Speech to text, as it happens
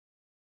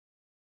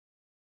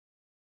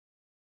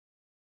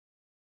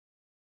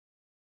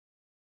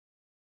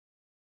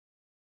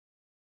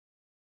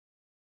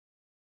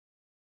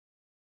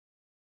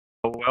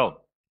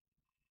Well,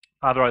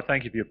 Father, I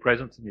thank you for your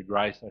presence and your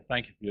grace. I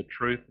thank you for your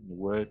truth and your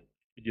word.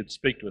 That you'd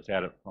speak to us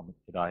out of from it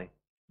today.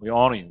 We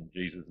honour you in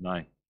Jesus'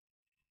 name.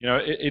 You know,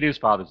 it is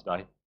Father's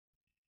Day,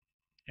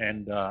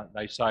 and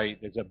they say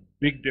there's a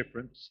big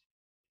difference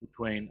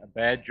between a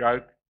bad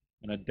joke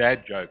and a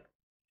dad joke.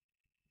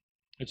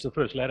 It's the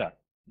first letter.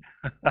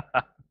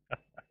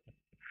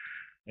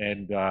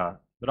 And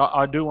but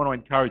I do want to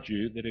encourage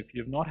you that if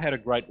you've not had a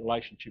great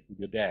relationship with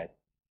your dad,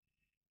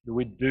 that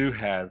we do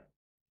have a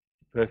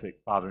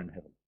perfect Father in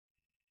heaven.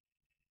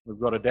 We've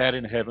got a dad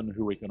in heaven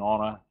who we can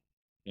honour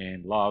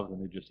and love, and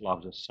who just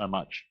loves us so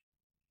much.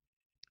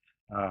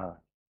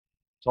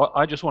 So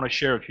I just want to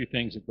share a few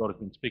things that God has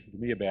been speaking to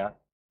me about,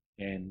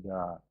 and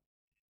I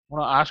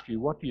want to ask you,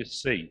 what do you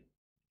see?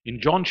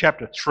 In John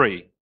chapter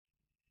 3,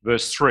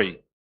 verse 3,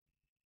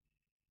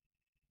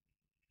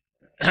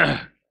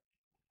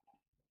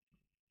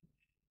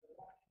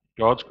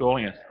 God's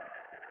calling us.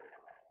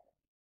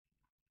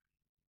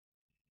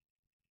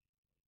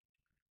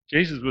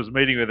 Jesus was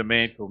meeting with a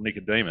man called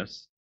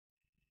Nicodemus.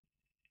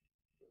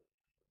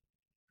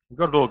 We've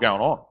got it all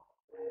going on.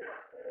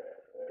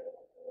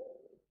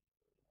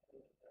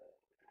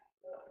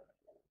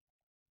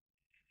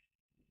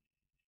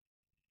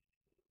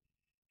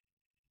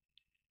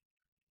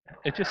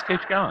 It just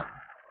keeps going.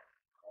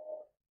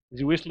 Is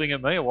he whistling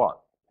at me or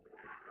what?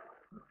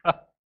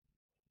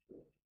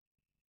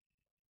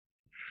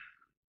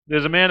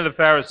 There's a man of the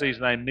Pharisees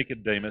named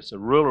Nicodemus, a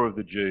ruler of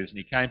the Jews, and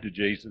he came to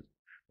Jesus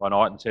one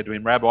night and said to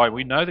him, Rabbi,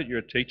 we know that you're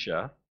a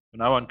teacher, for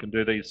no one can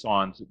do these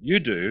signs that you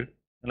do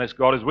unless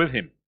God is with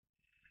him.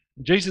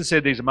 And Jesus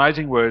said these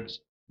amazing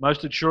words,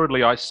 most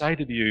assuredly I say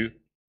to you,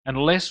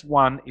 unless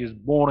one is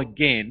born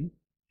again,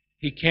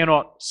 he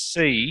cannot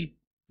see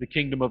the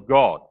kingdom of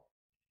God.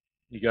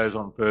 He goes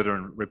on further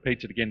and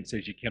repeats it again and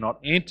says you cannot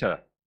enter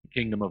the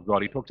kingdom of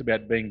God. He talks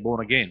about being born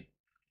again.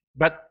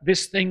 But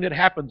this thing that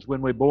happens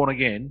when we're born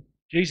again,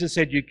 Jesus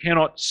said you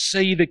cannot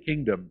see the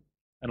kingdom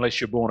unless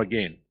you're born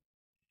again.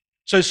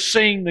 So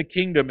seeing the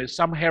kingdom is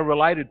somehow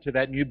related to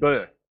that new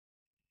birth.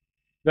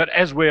 That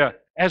as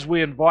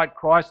we invite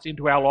Christ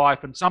into our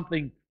life and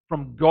something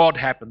from God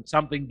happens,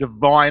 something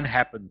divine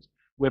happens,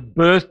 we're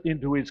birthed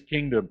into his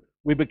kingdom.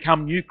 We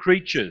become new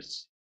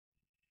creatures.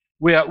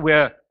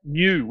 We're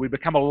new. We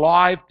become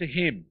alive to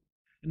him.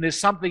 And there's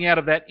something out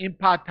of that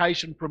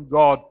impartation from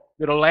God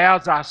that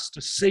allows us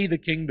to see the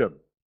kingdom.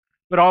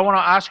 But I want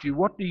to ask you,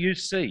 what do you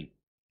see?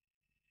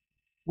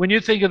 When you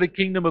think of the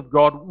kingdom of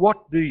God,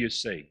 what do you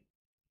see?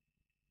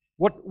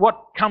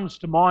 What comes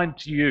to mind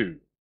to you?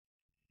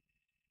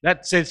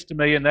 That says to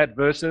me in that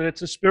verse that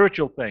it's a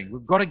spiritual thing.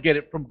 We've got to get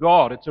it from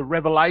God. It's a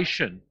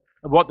revelation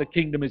of what the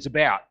kingdom is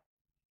about.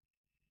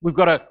 We've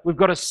got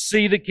to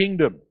see the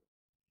kingdom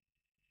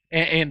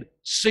and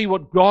see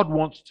what God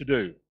wants to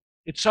do.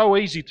 It's so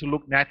easy to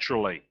look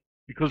naturally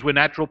because we're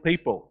natural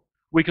people.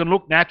 We can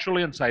look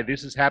naturally and say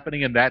this is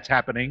happening and that's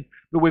happening,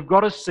 but we've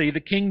got to see the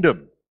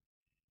kingdom.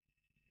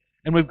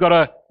 And we've got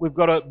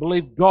to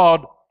believe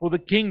God for the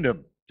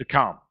kingdom to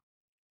come.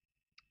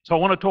 So I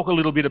want to talk a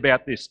little bit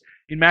about this.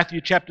 In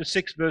Matthew chapter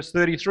 6, verse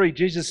 33,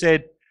 Jesus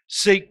said,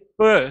 seek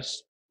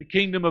first the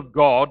kingdom of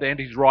God and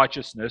his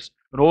righteousness,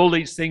 and all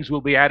these things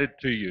will be added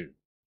to you.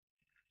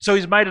 So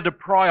he's made it a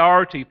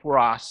priority for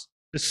us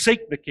to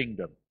seek the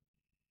kingdom.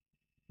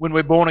 When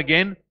we're born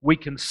again, we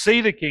can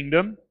see the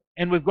kingdom,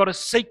 and we've got to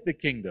seek the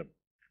kingdom.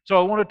 So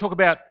I want to talk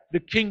about the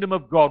kingdom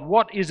of God.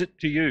 What is it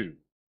to you?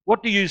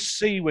 What do you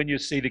see when you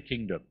see the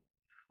kingdom?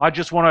 I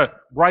just want to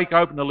break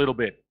open a little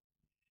bit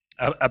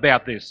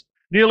about this.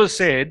 Neil has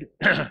said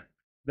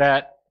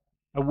that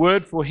a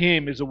word for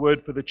him is a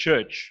word for the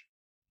church.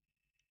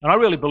 And I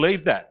really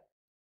believe that.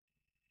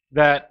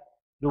 That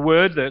the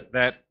word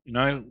that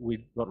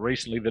we got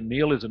recently, that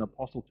Neil is an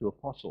apostle to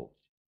apostles,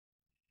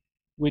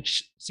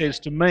 which says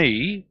to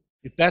me,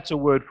 if that's a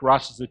word for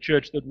us as a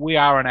church, that we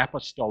are an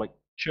apostolic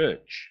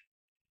church.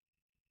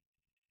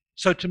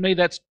 So to me,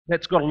 that's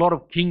got a lot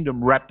of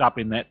kingdom wrapped up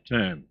in that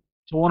term.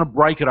 So I want to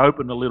break it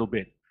open a little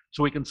bit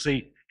so we can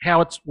see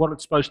what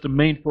it's supposed to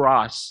mean for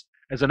us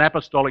as an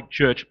apostolic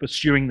church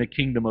pursuing the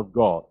kingdom of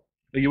God.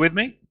 Are you with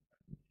me?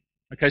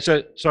 Okay,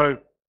 so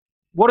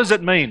what does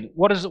it mean?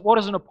 What is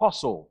an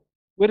apostle?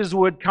 Where does the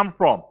word come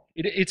from?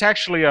 It's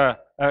actually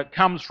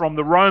comes from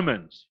the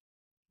Romans.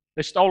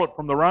 They stole it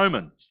from the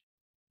Romans.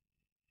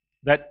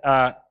 That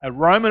a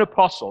Roman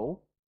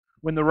apostle,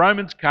 when the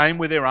Romans came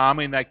with their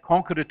army and they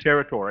conquered a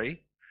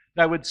territory,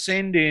 they would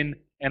send in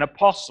an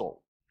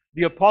apostle.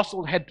 The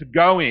apostle had to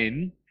go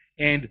in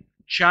and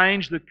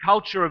change the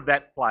culture of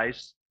that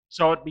place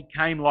so it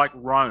became like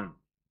Rome.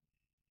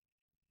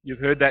 You've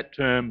heard that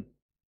term,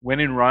 when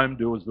in Rome,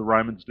 do as the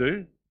Romans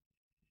do.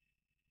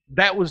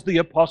 That was the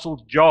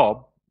apostle's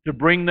job, to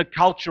bring the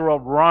culture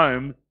of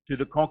Rome to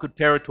the conquered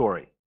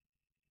territory.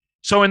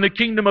 So in the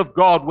kingdom of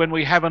God, when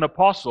we have an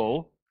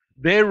apostle,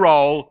 their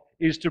role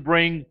is to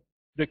bring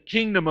the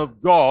kingdom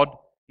of God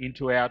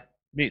into our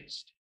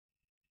midst.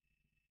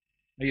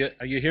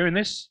 Are you hearing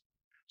this?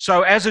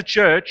 So as a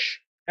church,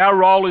 our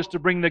role is to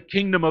bring the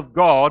kingdom of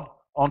God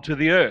onto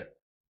the earth.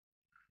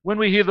 When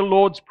we hear the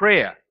Lord's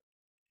Prayer,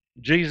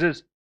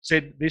 Jesus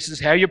said, this is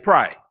how you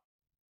pray.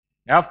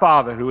 Our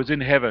Father who is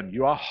in heaven,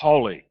 you are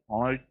holy,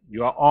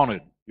 you are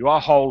honoured, you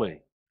are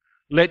holy.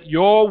 Let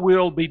your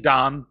will be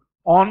done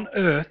on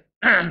earth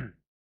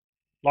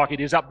like it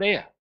is up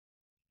there.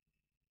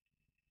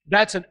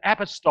 That's an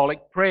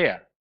apostolic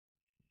prayer,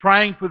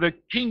 praying for the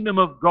kingdom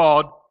of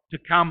God to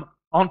come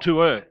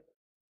onto earth.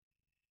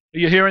 Are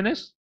you hearing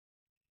this?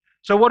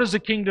 So what does the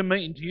kingdom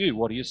mean to you?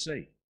 What do you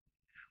see?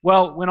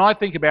 Well, when I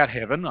think about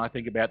heaven, I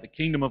think about the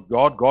kingdom of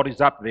God. God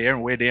is up there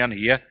and we're down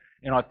here.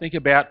 And I think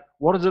about,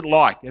 what is it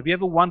like? Have you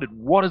ever wondered,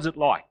 what is it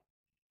like?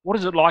 What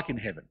is it like in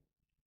heaven?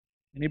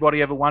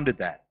 Anybody ever wondered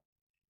that?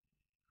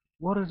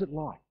 What is it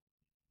like?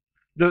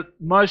 The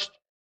most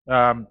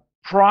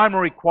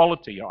primary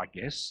quality, I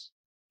guess,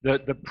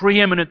 the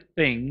preeminent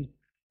thing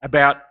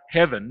about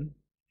heaven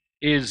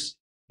is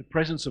the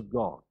presence of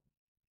God.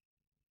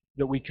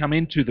 That we come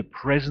into the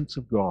presence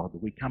of God,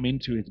 that we come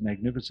into His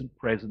magnificent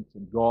presence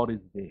and God is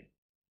there.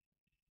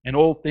 And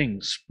all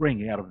things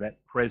spring out of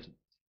that presence,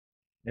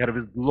 out of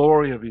His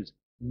glory, of His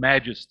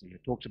majesty.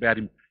 It talks about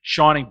Him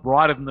shining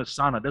brighter than the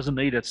sun. It doesn't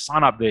need a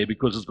sun up there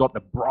because it's got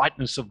the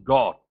brightness of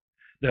God,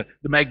 the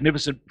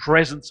magnificent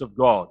presence of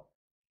God.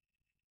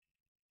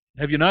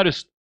 Have you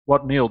noticed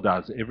what Neil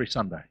does every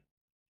Sunday?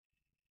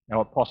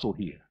 Our apostle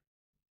here.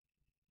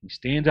 He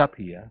stands up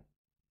here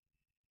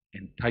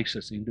and takes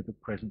us into the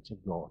presence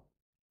of God.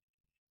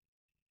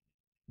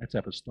 That's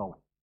apostolic.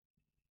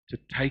 To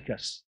take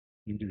us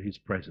into His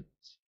presence.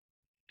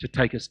 To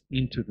take us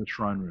into the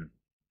throne room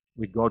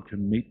where God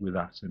can meet with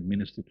us and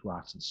minister to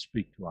us and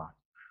speak to us.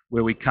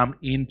 Where we come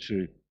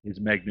into His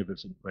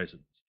magnificent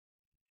presence.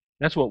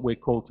 That's what we're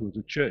called to as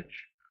a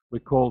church. We're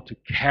called to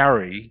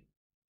carry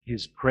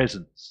His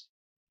presence.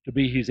 To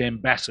be His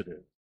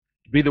ambassadors.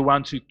 To be the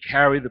ones who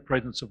carry the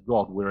presence of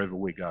God wherever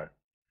we go.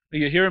 Are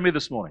you hearing me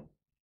this morning?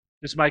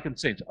 This making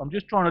sense? I'm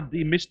just trying to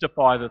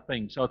demystify the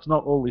thing so it's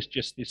not always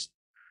just this,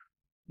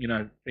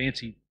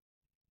 fancy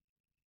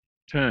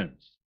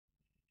terms.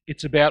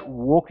 It's about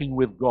walking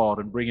with God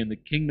and bringing the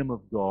kingdom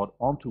of God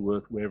onto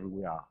earth wherever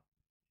we are.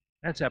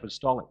 That's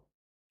apostolic.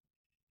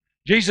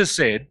 Jesus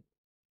said,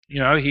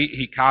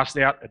 he cast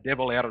out a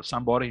devil out of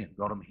somebody and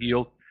got him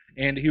healed.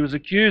 And he was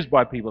accused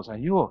by people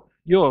saying, you're,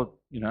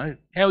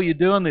 how are you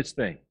doing this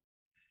thing?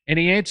 And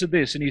he answered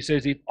this and he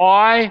says, if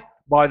I,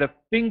 by the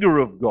finger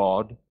of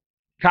God,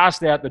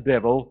 cast out the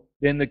devil,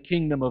 then the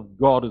kingdom of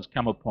God has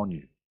come upon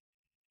you.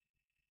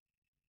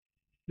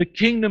 The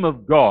kingdom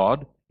of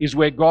God is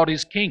where God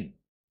is king.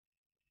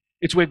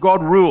 It's where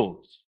God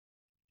rules.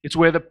 It's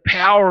where the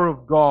power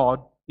of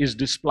God is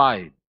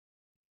displayed.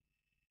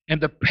 And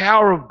the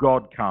power of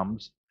God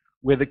comes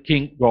where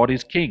God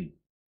is king.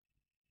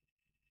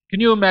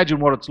 Can you imagine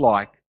what it's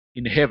like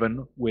in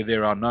heaven where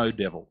there are no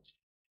devils?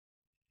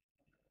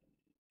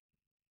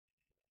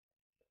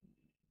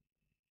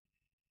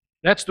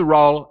 That's the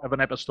role of an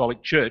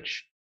apostolic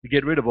church, to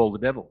get rid of all the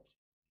devils.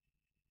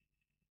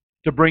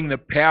 To bring the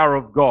power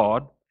of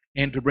God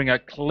and to bring a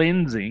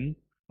cleansing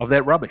of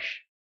that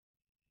rubbish.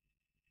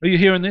 Are you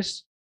hearing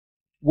this?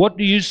 What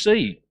do you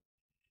see?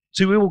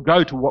 See, we will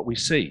go to what we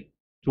see,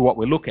 to what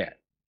we look at.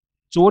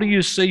 So what do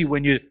you see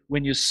when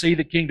you see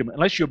the kingdom?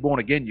 Unless you're born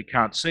again, you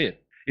can't see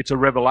it. It's a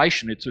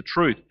revelation. It's a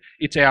truth.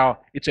 It's our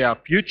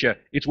future.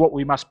 It's what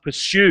we must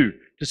pursue,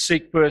 to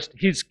seek first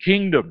His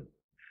kingdom.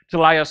 To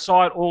lay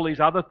aside all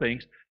these other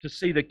things, to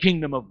see the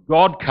kingdom of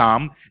God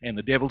come and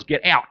the devils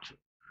get out.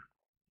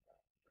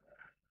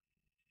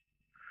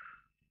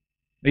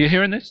 Are you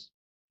hearing this?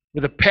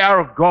 Where the power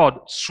of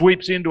God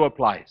sweeps into a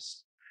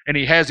place and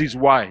He has His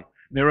way.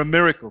 There are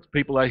miracles.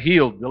 People are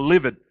healed,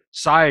 delivered,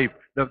 saved,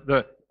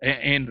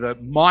 and the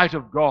might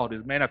of God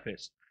is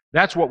manifest.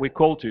 That's what we're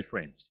called to,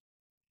 friends.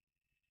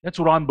 That's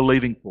what I'm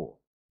believing for.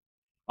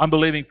 I'm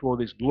believing for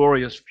this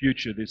glorious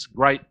future, this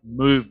great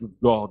move of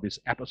God, this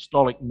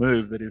apostolic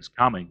move that is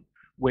coming,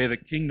 where the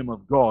kingdom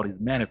of God is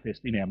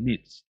manifest in our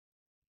midst.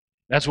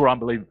 That's what I'm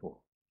believing for.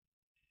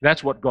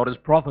 That's what God has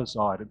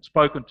prophesied and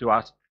spoken to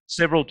us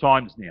several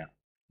times now.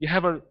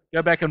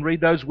 Go back and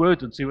read those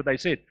words and see what they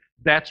said.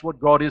 That's what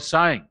God is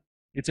saying.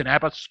 It's an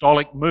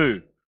apostolic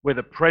move where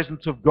the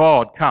presence of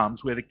God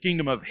comes, where the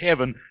kingdom of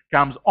heaven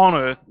comes on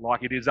earth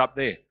like it is up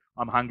there.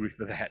 I'm hungry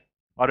for that.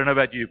 I don't know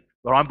about you,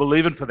 but I'm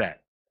believing for that.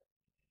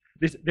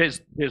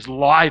 There's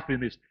life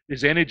in this.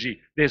 There's energy.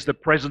 There's the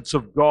presence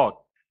of God.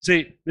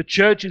 See, the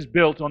church is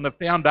built on the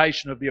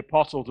foundation of the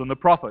apostles and the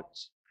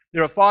prophets.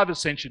 There are 5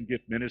 ascension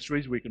gift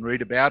ministries we can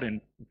read about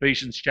in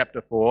Ephesians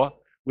chapter 4.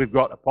 We've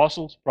got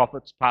apostles,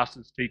 prophets,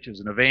 pastors,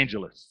 teachers, and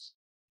evangelists.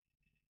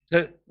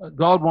 So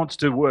God wants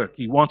to work.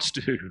 He wants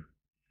to.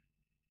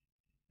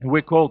 And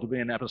we're called to be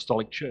an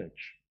apostolic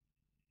church.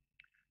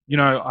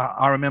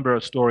 I remember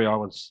a story. I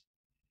was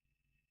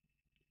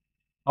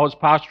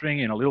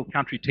pastoring in a little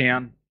country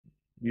town,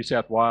 New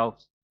South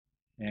Wales,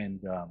 and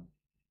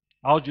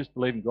I was just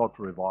believing God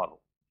for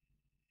revival.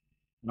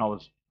 And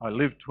I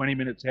lived 20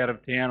 minutes out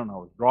of town, and I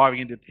was driving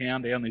into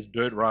town down this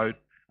dirt road,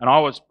 and I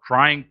was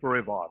praying for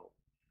revival.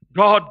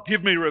 God,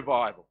 give me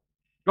revival.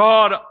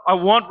 God, I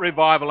want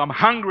revival. I'm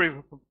hungry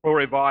for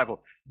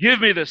revival. Give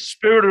me the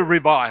spirit of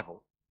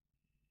revival.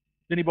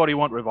 Does anybody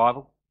want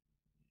revival?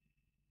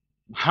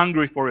 I'm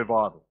hungry for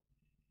revival.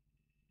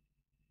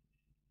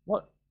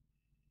 What?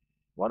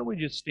 Why don't we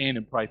just stand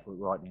and pray for it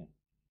right now?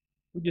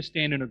 Would you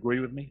stand and agree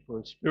with me for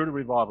a spirit of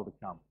revival to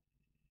come?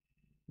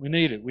 We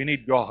need it. We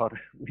need God.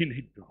 We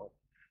need God.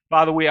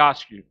 Father, we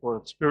ask you for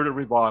a spirit of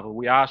revival.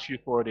 We ask you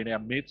for it in our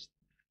midst,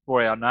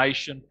 for our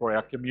nation, for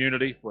our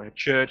community, for our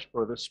church,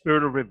 for the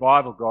spirit of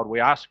revival, God. We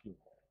ask you.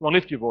 Come on,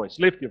 lift your voice.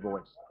 Lift your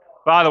voice.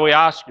 Father, we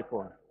ask you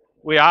for it.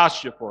 We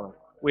ask you for it.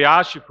 We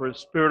ask you for a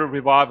spirit of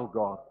revival,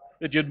 God,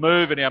 that you'd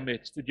move in our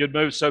midst, that you'd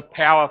move so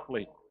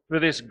powerfully for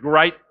this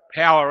great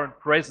power and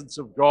presence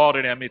of God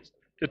in our midst,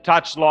 to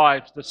touch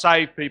lives, to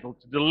save people,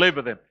 to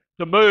deliver them,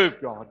 to move,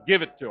 God.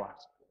 Give it to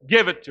us.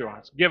 Give it to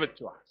us. Give it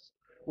to us.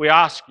 We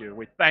ask you.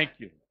 We thank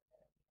you.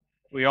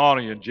 We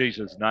honour you in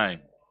Jesus' name.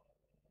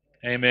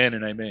 Amen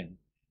and amen.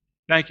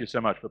 Thank you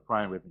so much for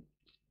praying with me.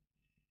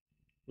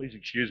 Please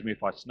excuse me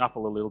if I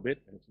snuffle a little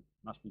bit. There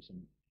must be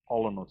some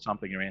pollen or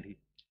something around here.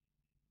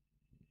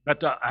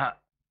 But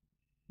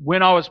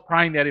when I was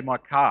praying that in my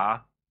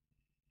car,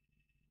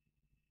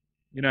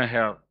 you know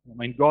how, I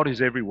mean, God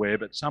is everywhere,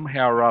 but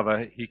somehow or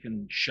other he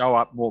can show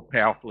up more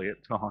powerfully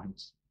at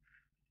times.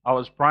 I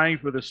was praying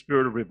for the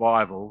spirit of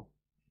revival,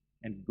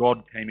 and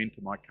God came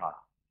into my car.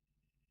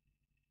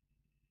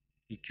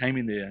 He came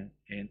in there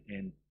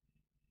and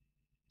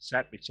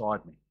sat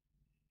beside me.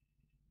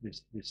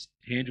 This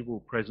tangible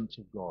presence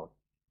of God.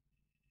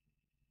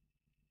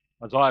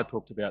 Isaiah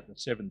talked about the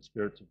seven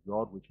spirits of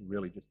God, which are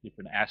really just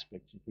different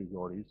aspects of who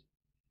God is.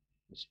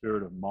 The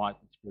spirit of might,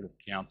 the spirit of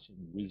counsel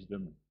and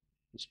wisdom,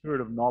 the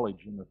spirit of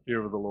knowledge and the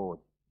fear of the Lord.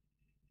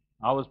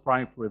 I was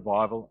praying for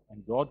revival,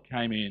 and God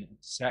came in and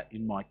sat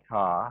in my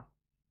car,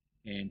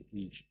 and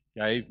he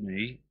gave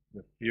me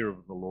the fear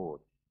of the Lord.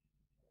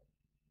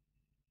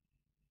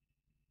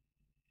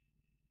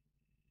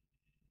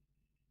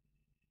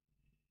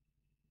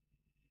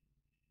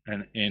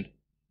 And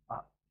I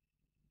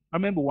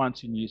remember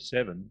once in year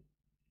 7,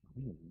 I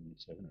think it was in year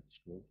 7 at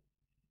school,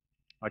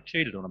 I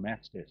cheated on a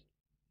maths test.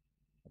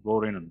 I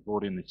brought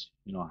in this,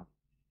 I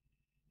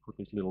put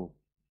this little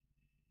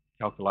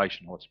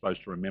calculation I was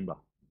supposed to remember.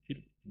 I hid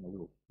it in a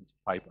little piece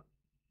of paper.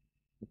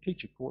 The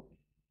teacher caught me.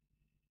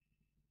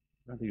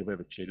 I don't think I've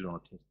ever cheated on a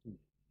test.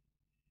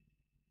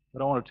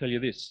 But I want to tell you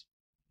this.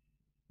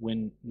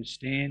 When you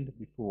stand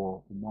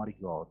before Almighty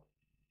God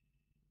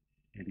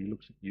and he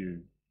looks at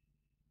you,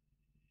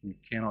 you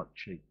cannot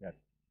cheat that.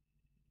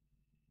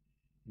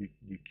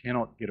 You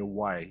cannot get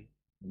away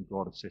when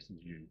God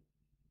assesses you.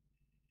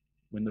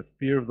 When the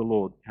fear of the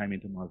Lord came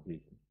into my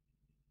vehicle,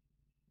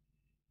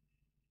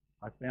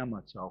 I found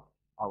myself,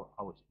 I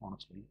was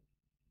honestly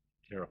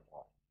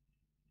terrified.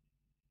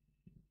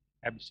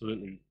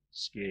 Absolutely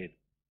scared,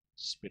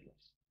 spitless.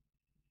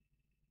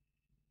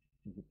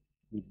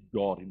 With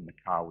God in the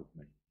car with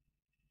me.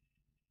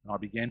 And I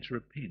began to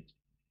repent.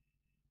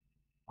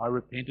 I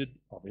repented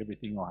of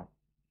everything I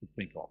could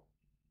think of.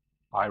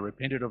 I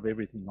repented of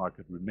everything I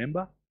could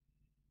remember.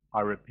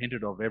 I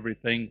repented of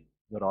everything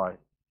that I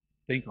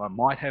think I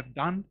might have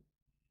done.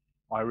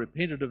 I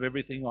repented of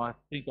everything I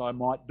think I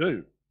might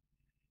do.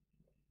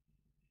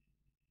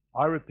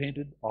 I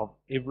repented of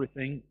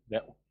everything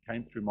that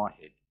came through my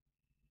head.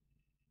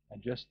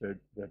 And just the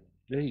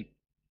deep,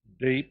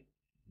 deep,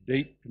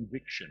 deep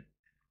conviction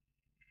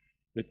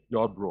that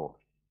God brought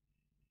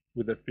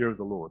with the fear of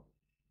the Lord.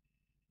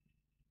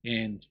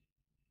 And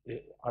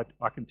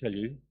I can tell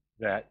you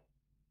that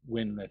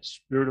when that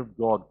Spirit of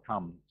God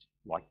comes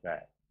like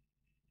that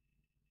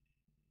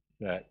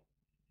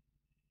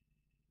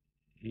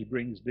he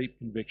brings deep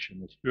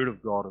conviction. The Spirit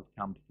of God has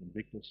come to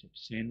convict us of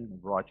sin and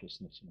of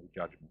righteousness and of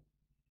judgment.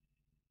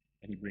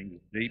 And he brings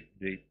deep,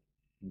 deep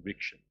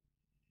conviction.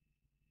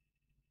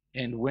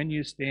 And when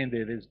you stand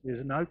there, there's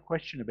no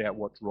question about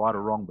what's right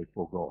or wrong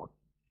before God.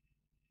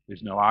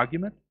 There's no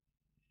argument.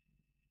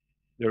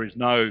 There is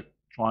no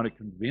trying to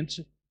convince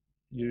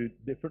you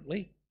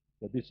differently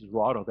that this is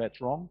right or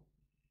that's wrong.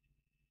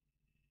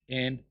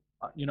 And,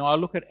 I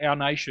look at our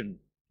nation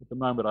at the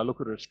moment. I look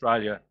at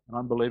Australia, and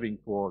I'm believing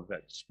for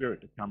that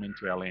Spirit to come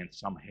into our land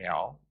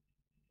somehow.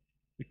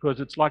 Because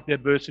it's like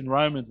that verse in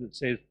Romans that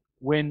says,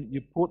 when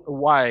you put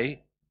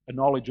away a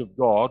knowledge of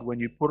God, when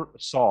you put it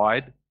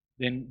aside,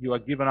 then you are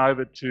given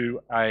over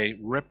to a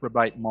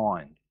reprobate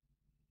mind.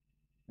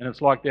 And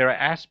it's like there are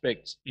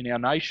aspects in our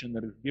nation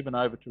that is given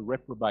over to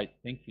reprobate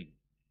thinking.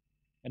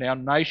 And our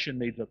nation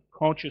needs a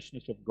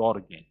consciousness of God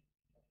again,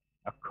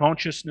 a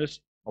consciousness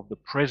of the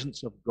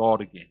presence of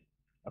God again,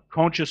 a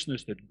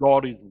consciousness that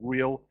God is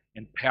real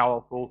and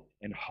powerful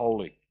and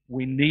holy.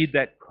 We need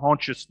that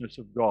consciousness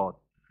of God.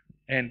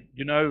 And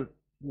you know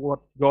what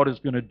God is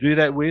going to do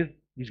that with?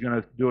 He's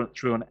going to do it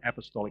through an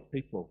apostolic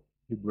people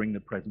who bring the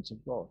presence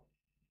of God.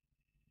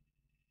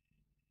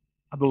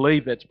 I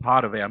believe that's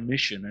part of our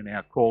mission and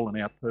our call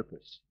and our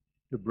purpose,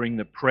 to bring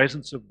the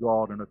presence of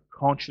God and a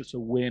conscious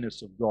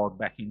awareness of God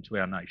back into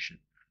our nation.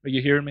 Are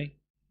you hearing me?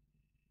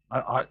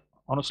 I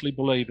honestly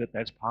believe that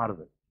that's part of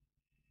it.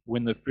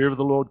 when the fear of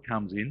the Lord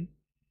comes in,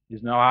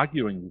 there's no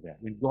arguing with that.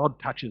 When God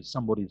touches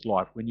somebody's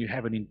life, when you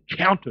have an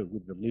encounter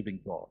with the living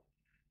God,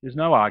 there's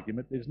no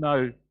argument. There's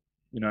no,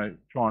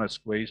 trying to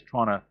squeeze,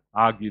 trying to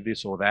argue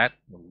this or that.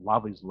 Or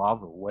love is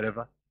love or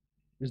whatever.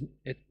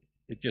 It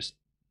just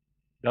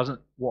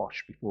doesn't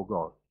wash before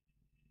God.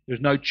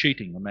 There's no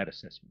cheating on that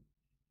assessment.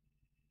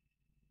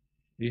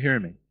 Are you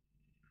hearing me?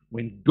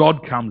 When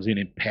God comes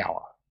in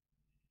power,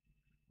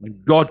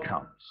 when God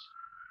comes,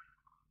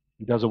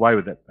 He does away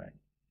with that thing.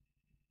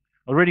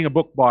 I was reading a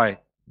book by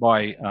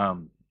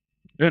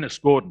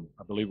Ernest Gordon,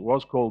 I believe it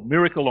was, called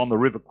Miracle on the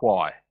River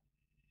Kwai.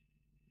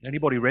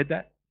 Anybody read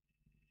that?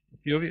 A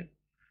few of you?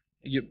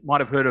 You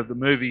might have heard of the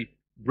movie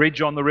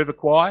Bridge on the River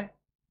Kwai.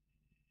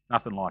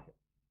 Nothing like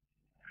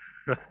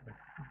it.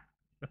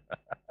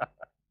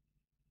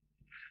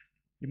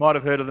 You might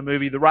have heard of the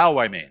movie The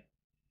Railway Man.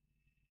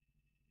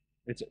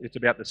 It's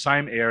about the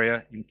same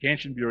area in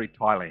Kanchanaburi,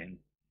 Thailand,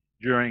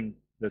 during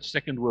the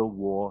Second World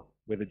War,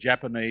 where the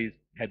Japanese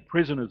had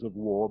prisoners of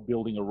war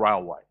building a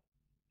railway.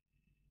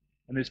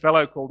 And this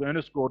fellow called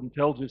Ernest Gordon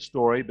tells his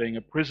story, being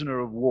a prisoner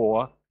of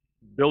war,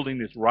 building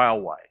this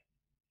railway.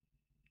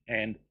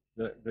 And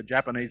the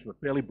Japanese were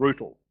fairly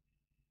brutal,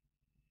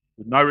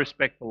 with no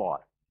respect for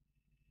life.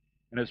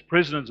 And as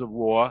prisoners of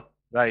war,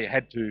 they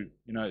had to,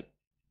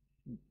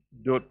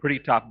 do it pretty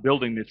tough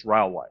building this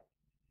railway.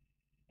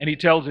 And he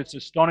tells this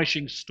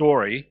astonishing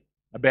story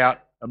about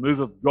a move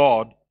of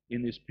God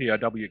in this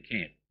POW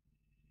camp.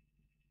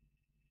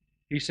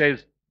 He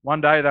says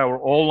one day they were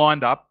all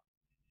lined up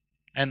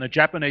and the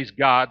Japanese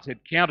guards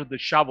had counted the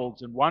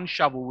shovels and one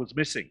shovel was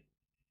missing.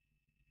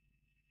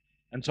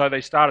 And so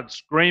they started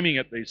screaming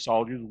at these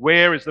soldiers,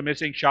 "Where is the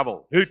missing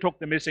shovel? Who took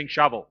the missing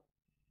shovel?"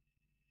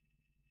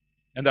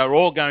 And they were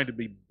all going to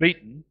be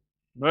beaten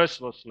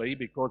mercilessly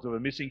because of a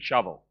missing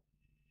shovel.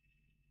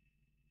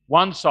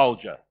 One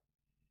soldier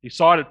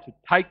decided to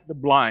take the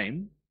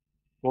blame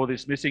for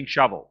this missing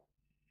shovel.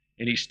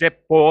 And he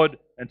stepped forward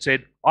and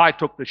said, "I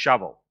took the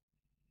shovel."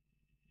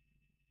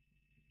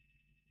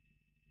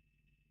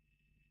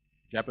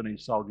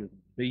 Japanese soldiers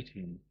beat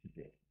him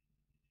to death.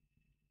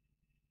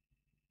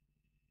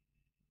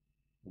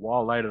 A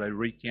while later they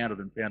recounted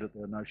and found that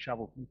there were no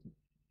shovels missing.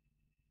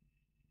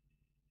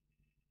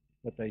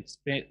 But they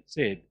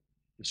said,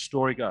 the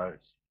story goes,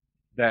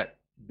 that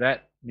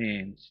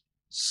man's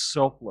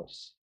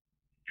selfless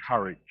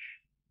courage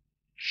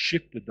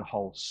shifted the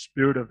whole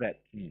spirit of that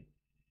camp.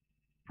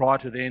 Prior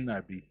to then,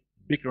 they'd be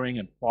bickering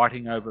and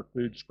fighting over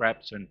food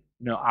scraps and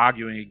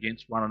arguing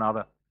against one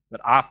another.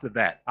 But after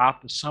that,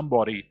 after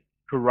somebody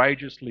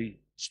courageously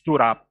stood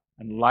up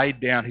and laid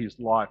down his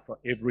life for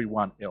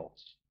everyone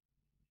else,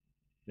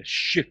 the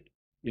shift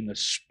in the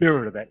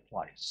spirit of that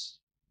place.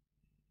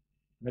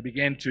 And they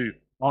began to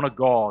honour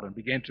God and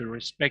began to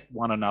respect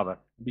one another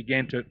and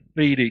began to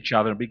feed each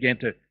other and began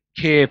to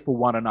care for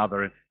one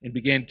another and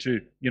began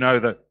to,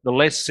 the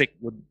less sick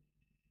would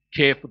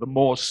care for the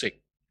more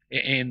sick,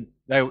 and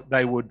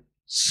they would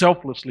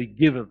selflessly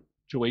give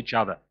to each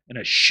other. And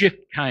a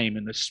shift came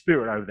in the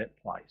spirit over that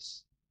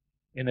place.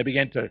 And they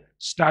began to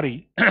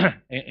study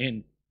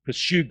and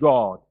pursue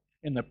God.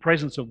 And the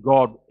presence of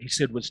God, he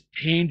said, was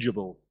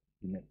tangible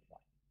in that place.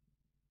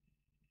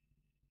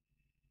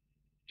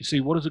 You see,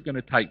 what is it going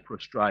to take for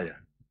Australia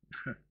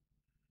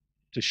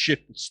to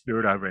shift the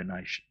spirit over our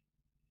nation?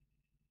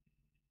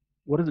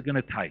 What is it going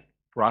to take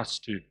for us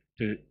to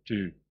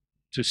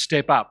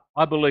step up?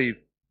 I believe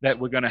that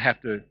we're going to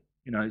have to,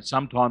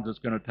 sometimes it's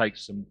going to take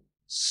some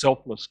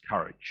selfless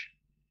courage.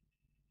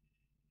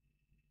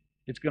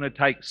 It's going to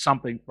take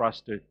something for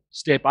us to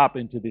step up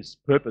into this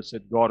purpose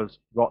that God has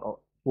got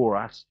for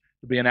us,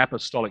 to be an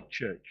apostolic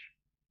church,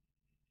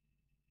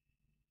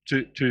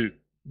 to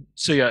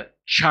see a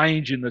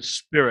change in the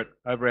spirit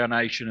over our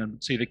nation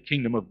and see the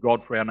kingdom of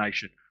God for our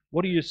nation.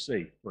 What do you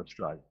see for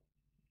Australia?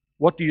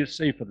 What do you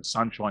see for the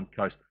Sunshine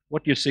Coast?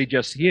 What do you see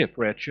just here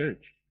for our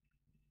church?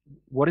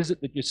 What is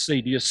it that you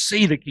see? Do you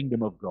see the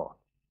kingdom of God?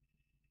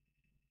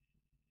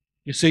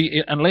 You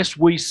see, unless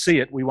we see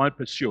it, we won't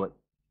pursue it.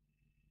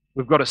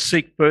 We've got to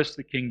seek first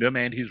the kingdom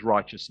and his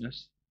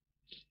righteousness.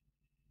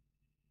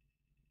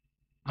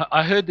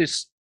 I heard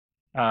this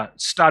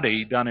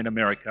study done in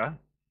America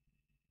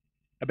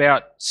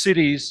about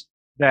cities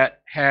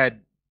that had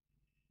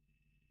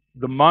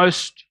the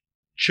most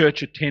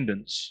church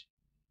attendance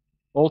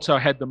also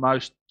had the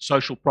most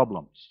social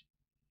problems.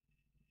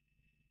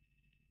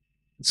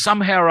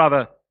 Somehow or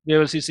other, there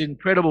was this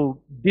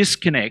incredible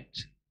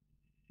disconnect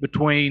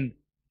between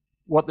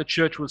what the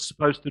church was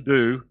supposed to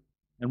do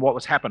and what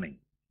was happening.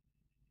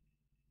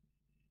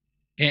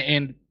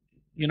 And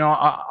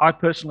I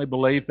personally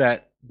believe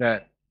that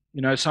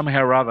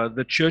somehow or other,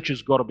 the church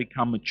has got to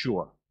become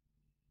mature.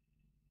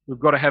 We've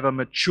got to have a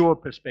mature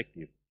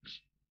perspective.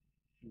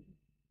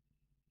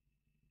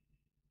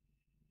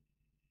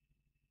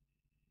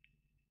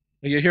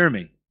 Are you hearing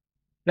me?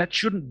 That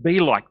shouldn't be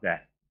like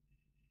that.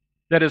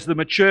 That as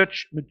the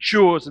church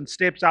matures and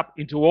steps up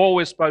into all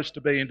we're supposed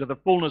to be, into the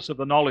fullness of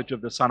the knowledge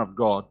of the Son of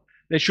God,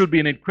 there should be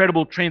an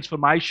incredible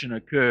transformation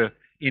occur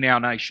in our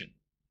nation.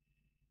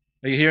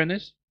 Are you hearing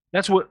this?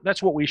 That's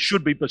what we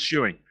should be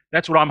pursuing.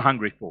 That's what I'm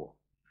hungry for.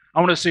 I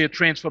want to see a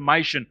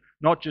transformation,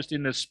 not just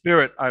in the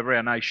spirit over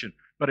our nation,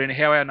 but in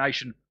how our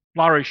nation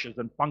flourishes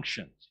and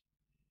functions.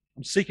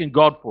 I'm seeking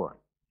God for it,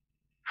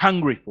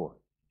 hungry for it.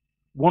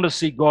 Want to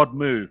see God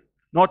move,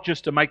 not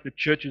just to make the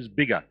churches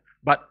bigger,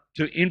 but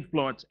to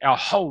influence our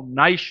whole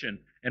nation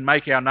and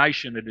make our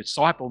nation a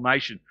disciple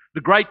nation.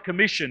 The Great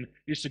Commission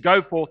is to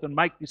go forth and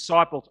make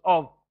disciples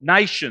of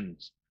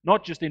nations,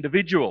 not just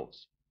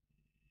individuals.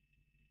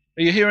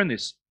 Are you hearing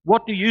this?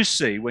 What do you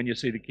see when you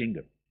see the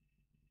kingdom?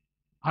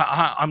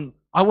 I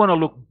want to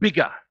look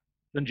bigger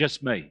than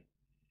just me.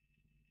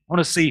 I want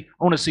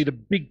to see the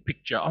big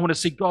picture. I want to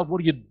see, God,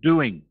 what are you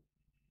doing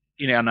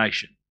in our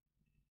nation?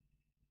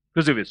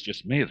 Because if it's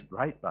just me, it's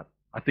great, but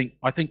I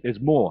think there's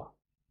more.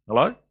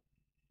 Hello?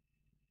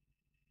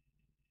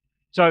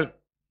 So,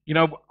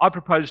 I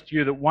propose to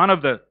you that one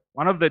of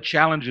the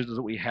challenges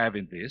that we have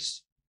in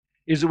this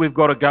is that we've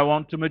got to go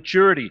on to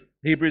maturity.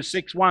 Hebrews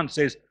 6:1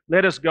 says,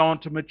 let us go on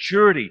to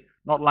maturity,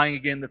 not laying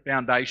again the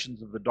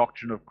foundations of the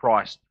doctrine of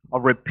Christ,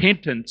 of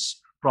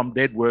repentance from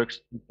dead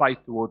works and faith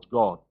towards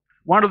God.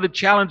 One of the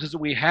challenges that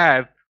we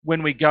have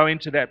when we go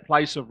into that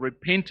place of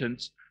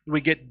repentance,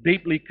 we get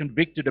deeply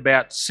convicted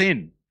about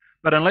sin.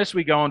 But unless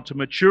we go on to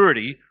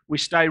maturity, we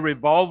stay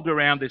revolved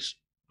around this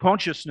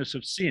consciousness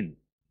of sin.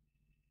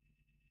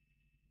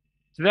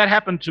 So that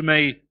happened to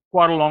me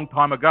quite a long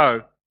time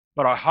ago,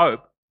 but I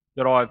hope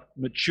that I've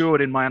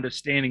matured in my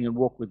understanding and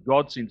walk with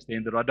God since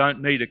then, that I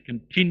don't need a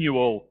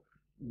continual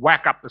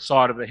whack up the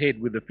side of the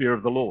head with the fear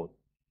of the Lord.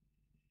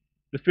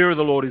 The fear of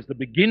the Lord is the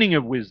beginning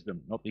of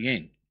wisdom, not the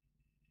end.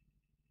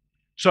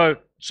 So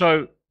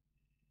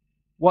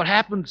what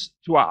happens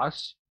to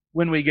us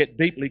when we get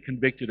deeply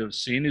convicted of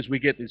sin is we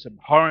get this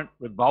abhorrent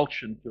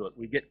revulsion to it.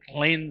 We get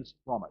cleansed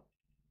from it.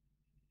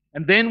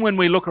 And then when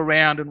we look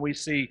around and we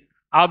see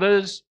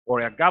others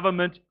or our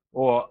government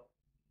or,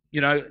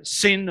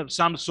 sin of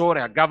some sort,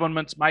 our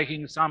government's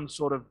making some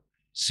sort of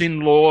sin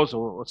laws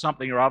or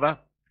something or other,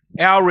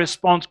 our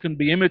response can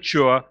be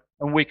immature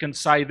and we can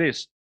say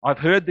this. I've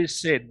heard this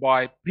said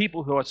by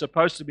people who are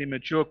supposed to be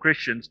mature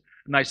Christians,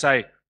 and they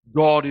say,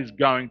 God is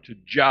going to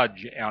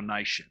judge our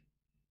nation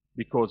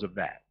because of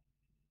that.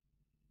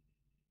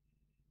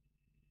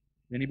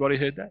 Anybody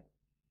heard that?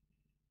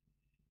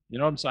 You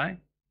know what I'm saying?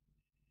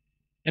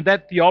 And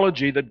that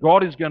theology that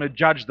God is going to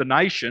judge the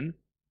nation,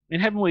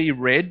 and haven't we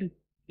read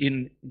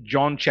in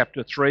John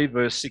chapter 3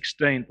 verse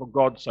 16, for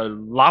God so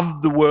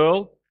loved the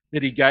world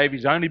that he gave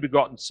his only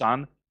begotten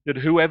Son, that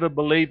whoever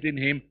believed in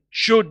him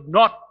should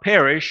not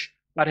perish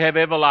but have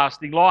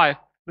everlasting life.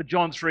 But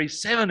John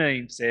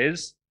 3:17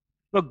 says,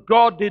 for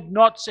God did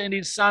not send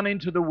his Son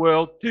into the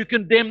world to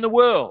condemn the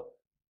world.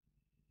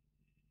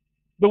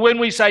 But when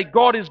we say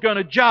God is going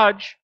to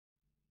judge,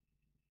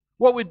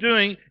 what we're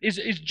doing is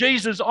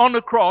Jesus on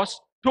the cross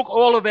took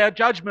all of our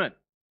judgment.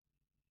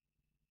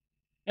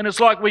 And it's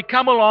like we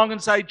come along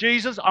and say,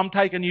 Jesus, I'm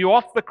taking you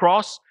off the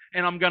cross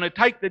and I'm going to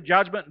take the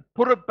judgment and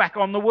put it back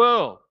on the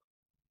world.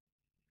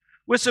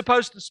 We're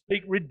supposed to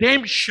speak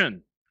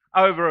redemption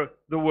over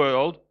the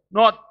world,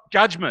 not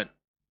judgment.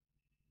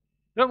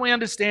 Don't we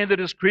understand that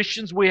as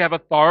Christians we have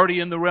authority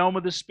in the realm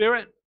of the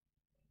Spirit?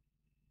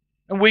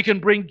 And we can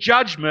bring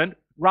judgment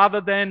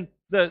rather than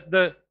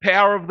the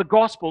power of the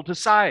gospel to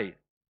save.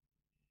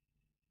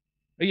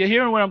 Are you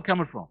hearing where I'm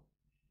coming from?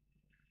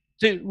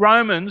 See,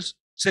 Romans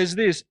says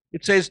this.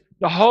 It says,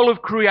 the whole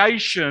of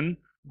creation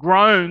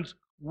groans,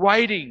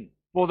 waiting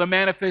for the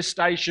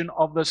manifestation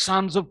of the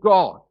sons of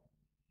God.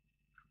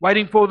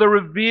 Waiting for the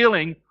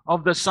revealing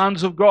of the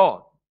sons of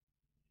God.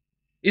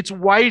 It's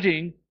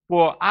waiting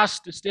for us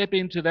to step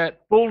into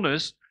that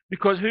fullness,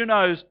 because who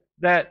knows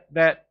that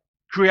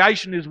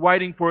creation is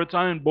waiting for its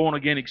own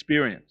born-again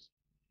experience.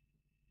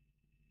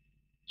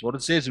 That's what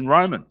it says in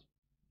Romans.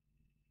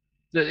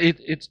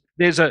 There's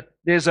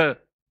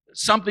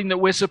something that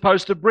we're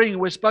supposed to bring.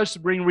 We're supposed to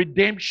bring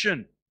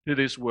redemption to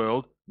this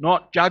world,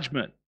 not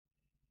judgment.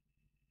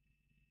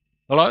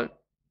 Hello?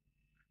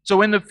 So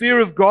when the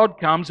fear of God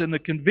comes and the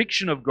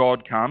conviction of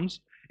God comes,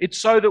 it's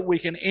so that we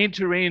can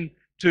enter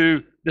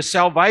into the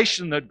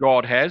salvation that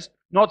God has,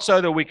 not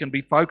so that we can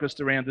be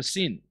focused around the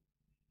sin.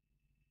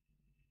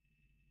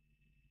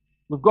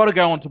 We've got to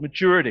go on to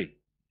maturity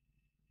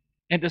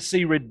and to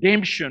see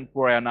redemption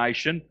for our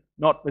nation,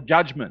 not the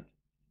judgment.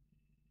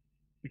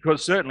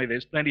 Because certainly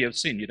there's plenty of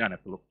sin. You don't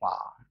have to look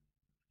far.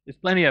 There's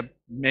plenty of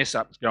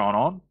mess-ups going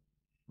on.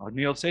 Like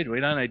Neil said,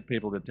 we don't need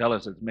people to tell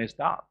us it's messed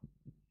up.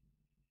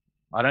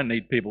 I don't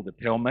need people to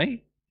tell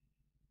me.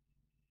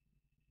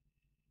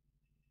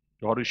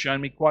 God has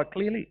shown me quite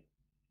clearly.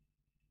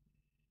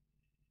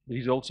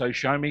 He's also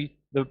shown me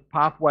the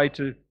pathway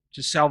to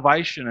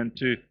salvation and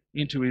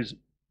into his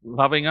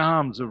loving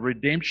arms of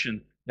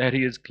redemption, that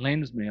he has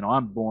cleansed me and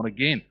I'm born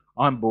again.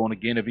 I'm born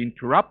again of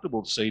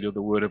incorruptible seed of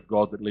the word of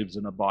God that lives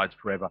and abides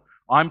forever.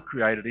 I'm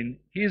created in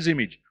his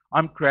image.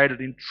 I'm created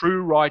in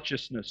true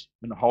righteousness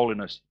and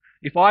holiness.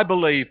 If I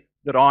believe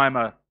that I'm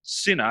a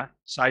sinner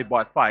saved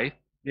by faith,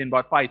 then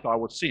by faith I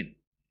will sin.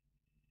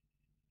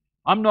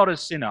 I'm not a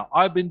sinner.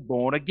 I've been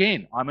born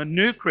again. I'm a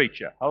new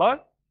creature. Hello?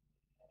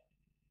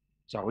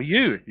 So are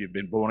you if you've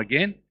been born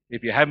again.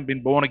 If you haven't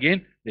been born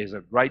again, there's a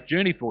great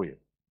journey for you.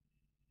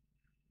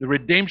 The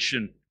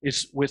redemption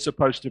is we're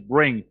supposed to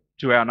bring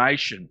to our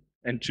nation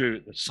and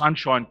to the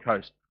Sunshine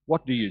Coast.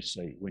 What do you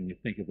see when you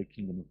think of the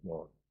kingdom of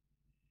God?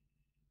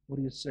 What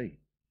do you see?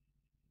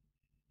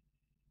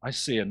 I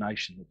see a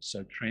nation that's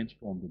so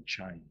transformed and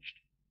changed.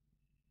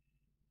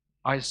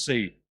 I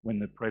see when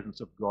the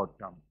presence of God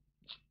comes,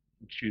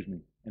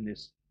 and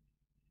this.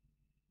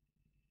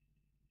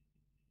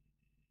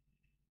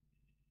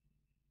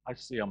 I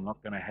see I'm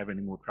not going to have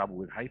any more trouble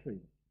with hay fever.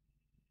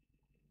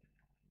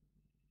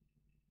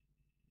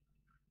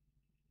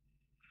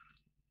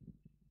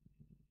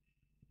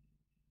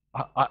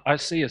 I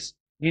see us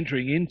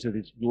entering into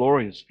this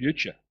glorious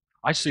future.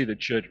 I see the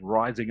church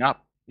rising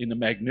up in the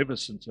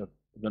magnificence of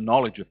the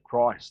knowledge of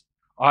Christ.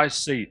 I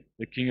see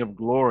the King of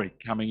Glory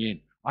coming in.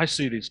 I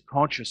see this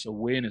conscious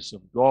awareness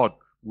of God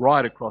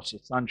right across the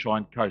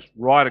Sunshine Coast,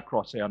 right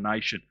across our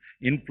nation,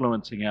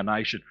 influencing our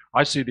nation.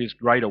 I see this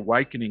great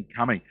awakening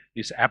coming,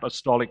 this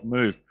apostolic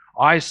move.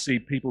 I see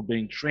people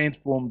being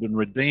transformed and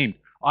redeemed.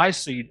 I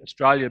see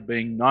Australia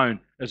being known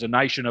as a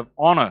nation of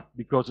honour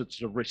because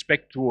it's of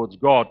respect towards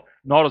God,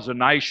 not as a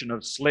nation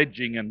of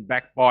sledging and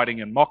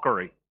backbiting and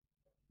mockery,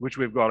 which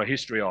we've got a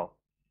history of.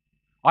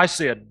 I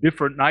see a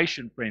different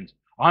nation, friends.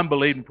 I'm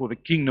believing for the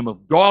kingdom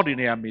of God in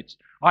our midst.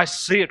 I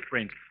see it,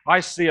 friends. I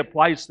see a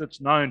place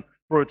that's known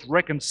for its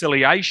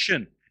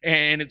reconciliation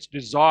and its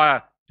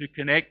desire to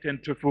connect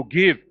and to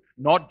forgive,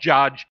 not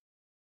judge.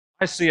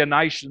 I see a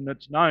nation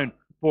that's known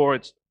for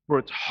its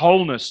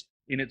wholeness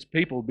in its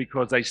people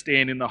because they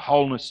stand in the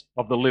wholeness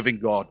of the living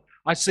God.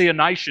 I see a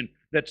nation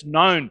that's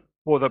known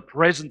for the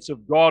presence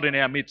of God in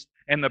our midst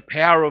and the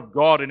power of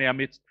God in our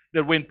midst,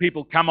 that when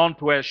people come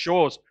onto our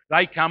shores,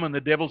 they come and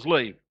the devils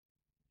leave.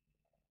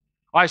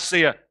 I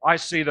see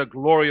the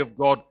glory of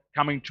God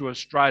coming to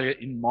Australia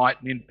in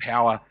might and in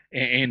power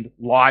and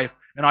life.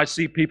 And I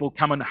see people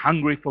coming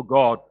hungry for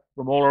God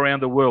from all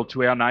around the world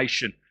to our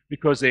nation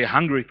because they're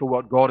hungry for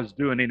what God is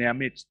doing in our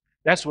midst.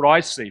 That's what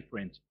I see,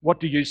 friends. What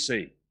do you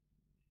see?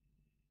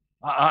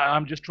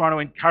 I'm just trying to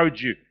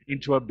encourage you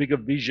into a bigger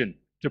vision,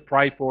 to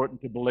pray for it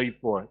and to believe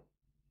for it.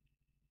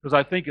 Because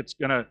I think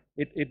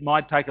it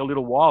might take a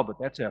little while, but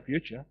that's our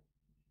future.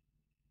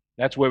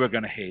 That's where we're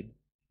going to head.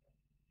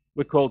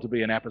 We're called to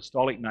be an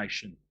apostolic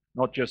nation,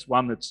 not just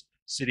one that's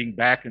sitting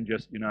back and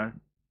just,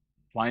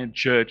 playing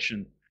church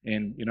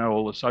and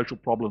all the social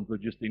problems are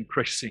just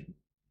increasing.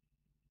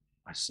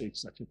 I see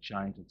such a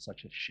change and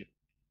such a shift.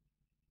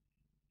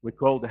 We're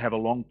called to have a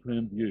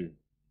long-term view.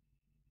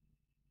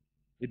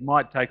 It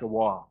might take a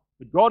while,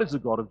 but God is a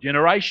God of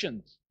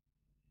generations.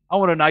 I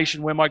want a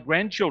nation where my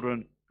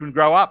grandchildren can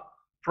grow up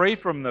free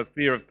from the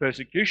fear of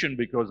persecution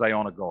because they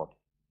honour God.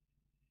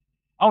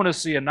 I want to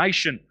see a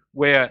nation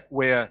where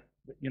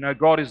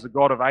God is the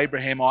God of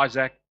Abraham,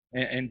 Isaac,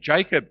 and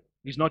Jacob.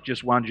 He's not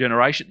just one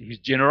generation, he's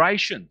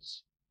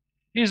generations.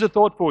 Here's a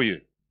thought for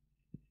you.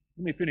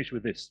 Let me finish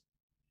with this.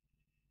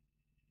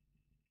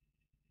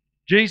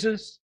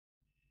 Jesus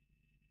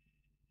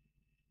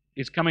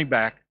is coming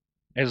back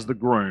as the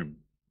groom,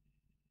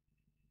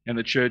 and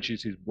the church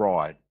is his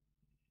bride.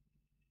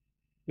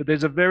 But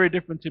there's a very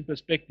difference in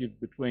perspective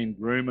between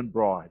groom and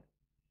bride.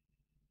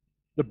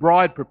 The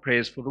bride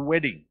prepares for the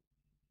wedding.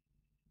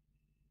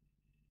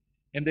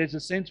 And there's a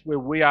sense where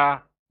we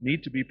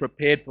need to be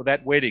prepared for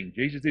that wedding.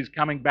 Jesus is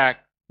coming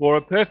back for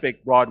a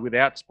perfect bride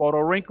without spot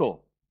or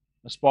wrinkle.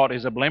 A spot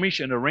is a blemish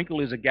and a wrinkle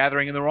is a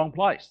gathering in the wrong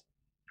place.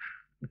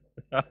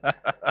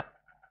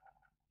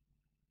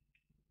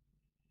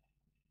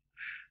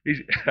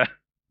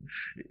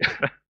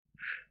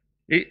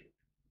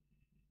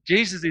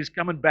 Jesus is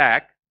coming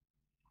back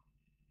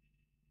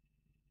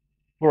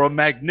for a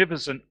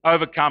magnificent,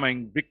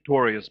 overcoming,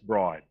 victorious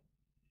bride.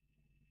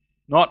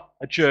 Not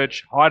a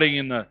church hiding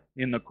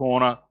in the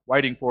corner,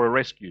 waiting for a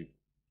rescue.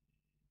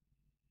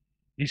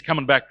 He's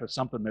coming back for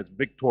something that's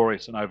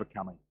victorious and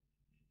overcoming.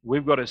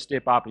 We've got to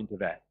step up into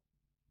that.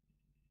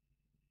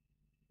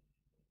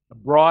 A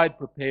bride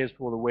prepares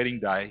for the wedding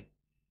day,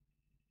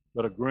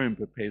 but a groom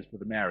prepares for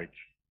the marriage.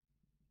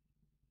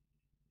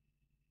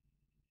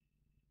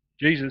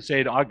 Jesus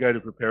said, I go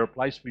to prepare a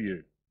place for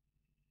you.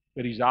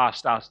 But he's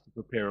asked us to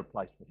prepare a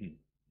place for him.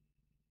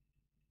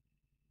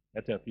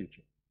 That's our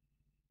future.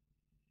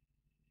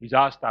 He's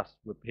asked us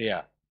to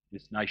prepare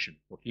this nation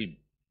for him.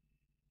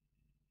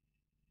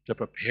 To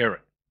prepare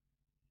it.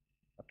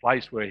 A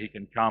place where he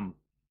can come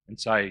and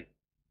say,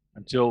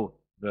 until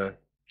the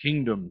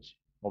kingdoms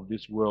of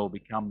this world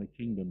become the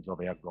kingdoms of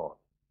our God.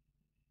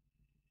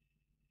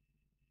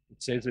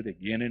 It says it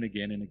again and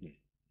again and again.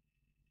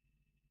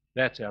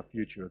 That's our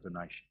future as a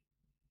nation.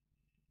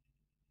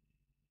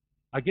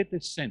 I get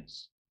this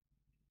sense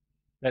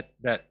that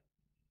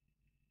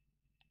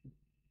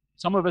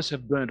some of us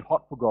have burned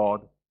hot for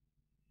God,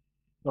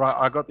 but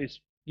I got this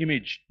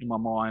image in my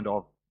mind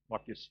of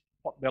like this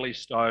hot-belly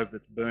stove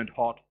that's burned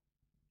hot,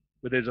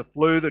 where there's a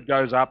flue that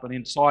goes up, and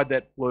inside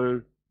that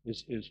flue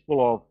is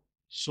full of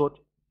soot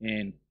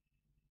and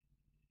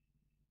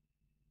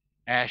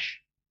ash,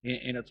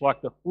 and it's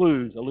like the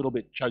flu's a little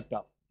bit choked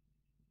up.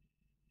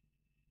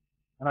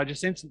 And I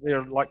just sense that there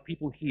are like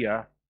people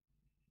here,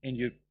 and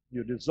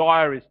your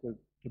desire is to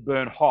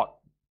burn hot.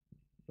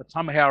 But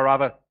somehow or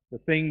other, the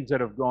things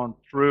that have gone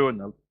through and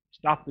the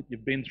stuff that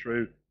you've been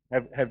through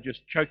have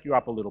just choked you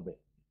up a little bit.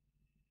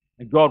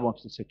 And God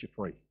wants to set you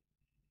free.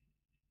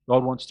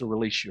 God wants to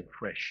release you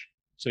afresh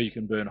so you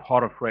can burn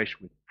hot afresh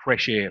with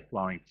fresh air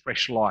flowing,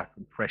 fresh life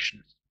and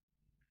freshness.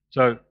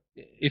 So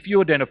if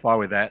you identify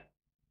with that,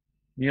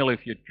 Neil,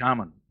 if you'd come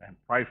and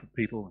pray for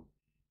people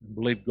and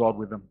believe God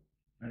with them,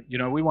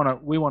 we want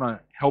to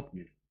help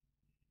you.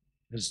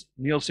 As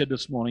Neil said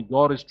this morning,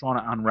 God is trying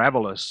to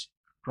unravel us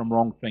from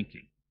wrong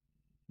thinking.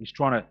 He's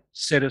trying to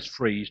set us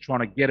free. He's trying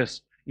to get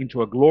us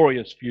into a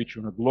glorious future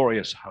and a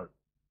glorious hope.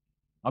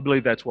 I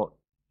believe that's what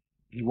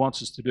He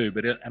wants us to do,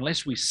 but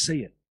unless we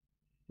see it,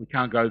 we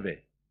can't go there.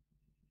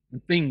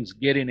 And things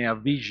get in our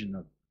vision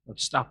of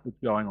stuff that's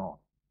going on.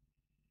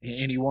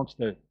 And He wants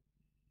to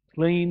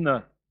clean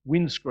the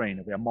windscreen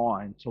of our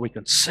mind so we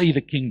can see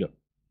the kingdom,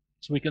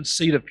 so we can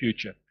see the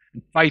future,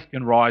 and faith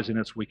can rise in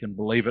us. We can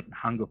believe it and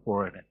hunger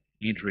for it and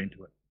enter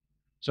into it.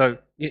 So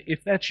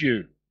if that's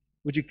you,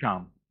 would you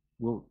come?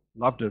 We'll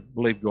love to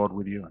believe God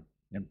with you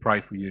and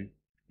pray for you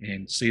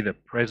and see the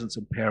presence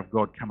and power of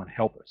God come and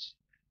help us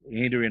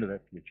enter into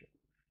that future.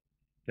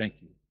 Thank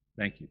you.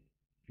 Thank you.